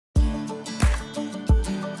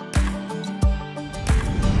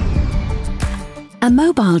A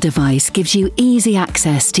mobile device gives you easy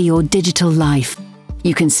access to your digital life.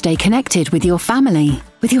 You can stay connected with your family,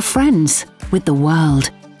 with your friends, with the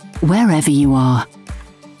world, wherever you are.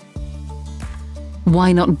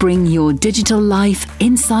 Why not bring your digital life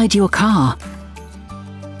inside your car?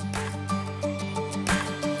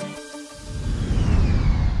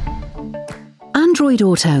 Android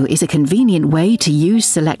Auto is a convenient way to use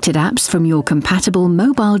selected apps from your compatible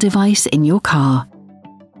mobile device in your car.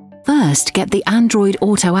 First, get the Android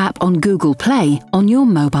Auto app on Google Play on your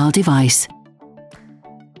mobile device.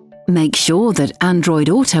 Make sure that Android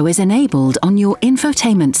Auto is enabled on your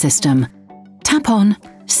infotainment system. Tap on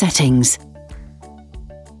Settings.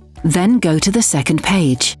 Then go to the second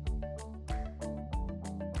page.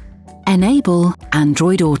 Enable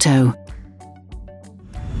Android Auto.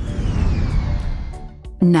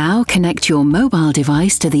 Now connect your mobile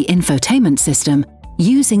device to the infotainment system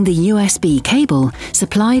using the USB cable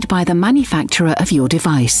supplied by the manufacturer of your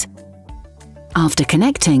device. After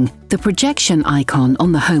connecting, the projection icon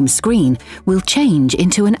on the home screen will change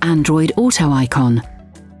into an Android Auto icon.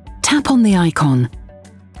 Tap on the icon.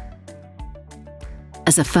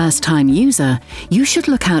 As a first-time user, you should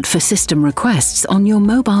look out for system requests on your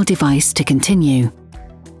mobile device to continue.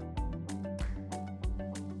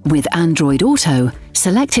 With Android Auto,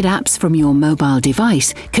 selected apps from your mobile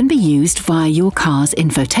device can be used via your car's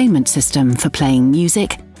infotainment system for playing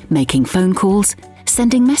music, making phone calls,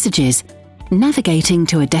 sending messages, navigating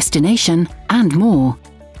to a destination, and more.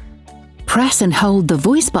 Press and hold the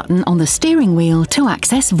voice button on the steering wheel to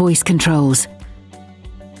access voice controls.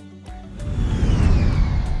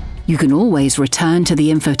 You can always return to the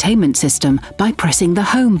infotainment system by pressing the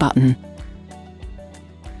Home button.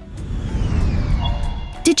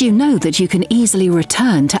 Did you know that you can easily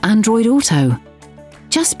return to Android Auto?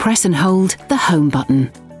 Just press and hold the Home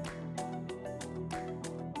button.